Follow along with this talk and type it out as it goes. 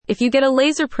If you get a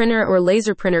laser printer or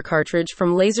laser printer cartridge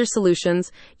from Laser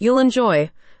Solutions, you'll enjoy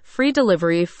free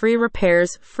delivery, free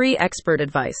repairs, free expert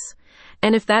advice.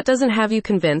 And if that doesn't have you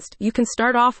convinced, you can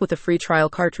start off with a free trial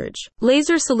cartridge.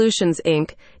 Laser Solutions,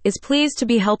 Inc. is pleased to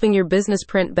be helping your business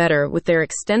print better with their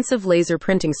extensive laser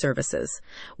printing services.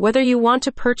 Whether you want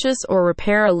to purchase or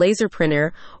repair a laser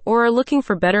printer or are looking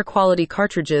for better quality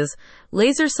cartridges,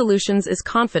 Laser Solutions is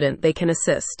confident they can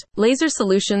assist. Laser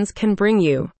Solutions can bring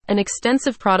you an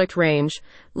extensive product range.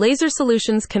 Laser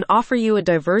Solutions can offer you a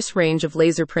diverse range of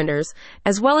laser printers,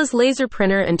 as well as laser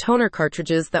printer and toner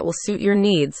cartridges that will suit your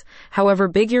needs, however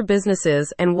big your business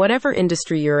is and whatever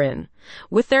industry you're in.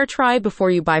 With their try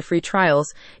before you buy free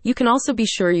trials, you can also be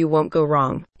sure you won't go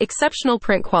wrong. Exceptional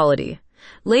print quality.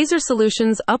 Laser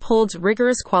Solutions upholds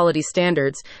rigorous quality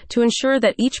standards to ensure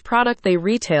that each product they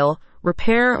retail,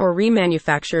 repair, or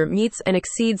remanufacture meets and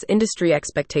exceeds industry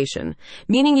expectation,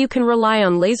 meaning you can rely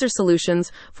on Laser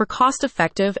Solutions for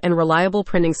cost-effective and reliable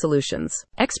printing solutions.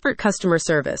 Expert customer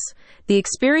service. The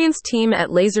experienced team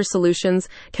at Laser Solutions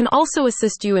can also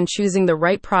assist you in choosing the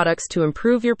right products to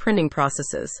improve your printing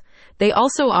processes. They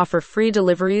also offer free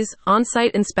deliveries,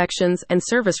 on-site inspections, and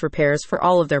service repairs for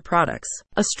all of their products.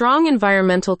 A strong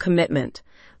environmental commitment.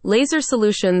 Laser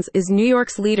Solutions is New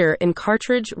York's leader in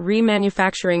cartridge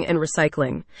remanufacturing and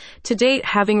recycling, to date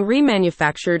having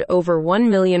remanufactured over 1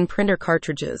 million printer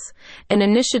cartridges, an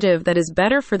initiative that is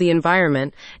better for the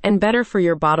environment and better for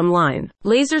your bottom line.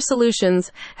 Laser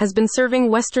Solutions has been serving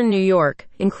Western New York,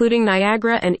 including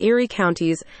Niagara and Erie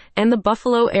counties, and the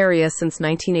Buffalo area since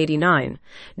 1989.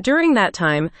 During that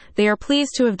time, they are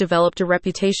pleased to have developed a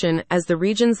reputation as the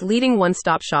region's leading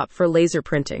one-stop shop for laser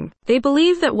printing. They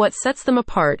believe that what sets them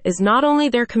apart is not only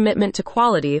their commitment to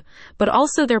quality, but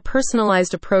also their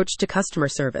personalized approach to customer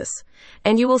service.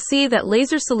 And you will see that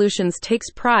Laser Solutions takes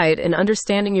pride in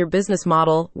understanding your business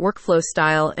model, workflow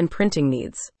style, and printing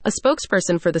needs. A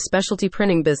spokesperson for the specialty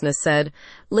printing business said,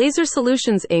 Laser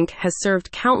Solutions, Inc. has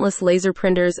served countless laser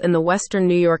printers in the Western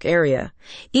New York area.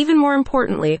 Even more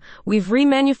importantly, we've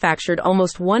remanufactured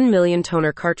almost 1 million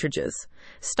toner cartridges.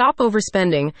 Stop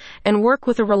overspending and work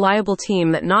with a reliable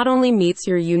team that not only meets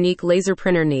your unique laser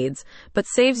printer needs, but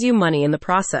saves you money in the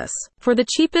process. For the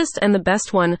cheapest and the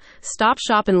best one-stop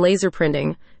shop in laser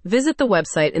printing, visit the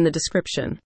website in the description.